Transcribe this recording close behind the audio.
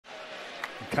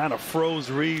Kind of froze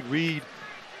Reed. Reed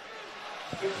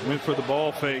went for the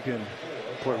ball fake, and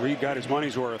boy, Reed got his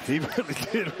money's worth. He really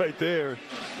did right there.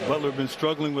 Butler been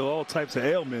struggling with all types of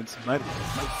ailments. Might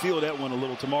feel that one a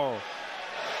little tomorrow.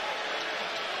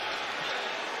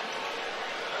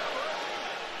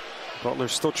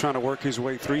 Butler's still trying to work his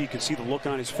way through. You can see the look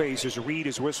on his face as Reed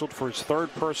is whistled for his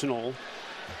third personal.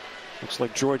 Looks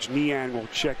like George Niang will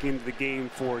check into the game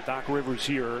for Doc Rivers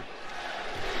here.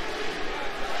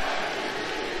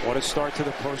 What a start to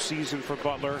the postseason for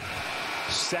Butler.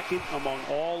 Second among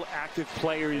all active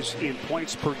players in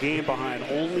points per game, behind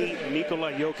only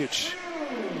Nikola Jokic.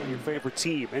 Your favorite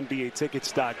team,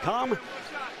 NBAtickets.com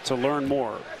to learn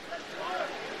more.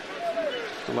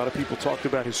 A lot of people talked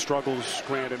about his struggles,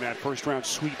 Grant, in that first round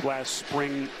sweep last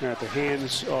spring at the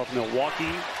hands of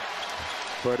Milwaukee.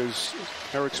 But as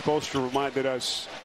Eric Spoelstra reminded us,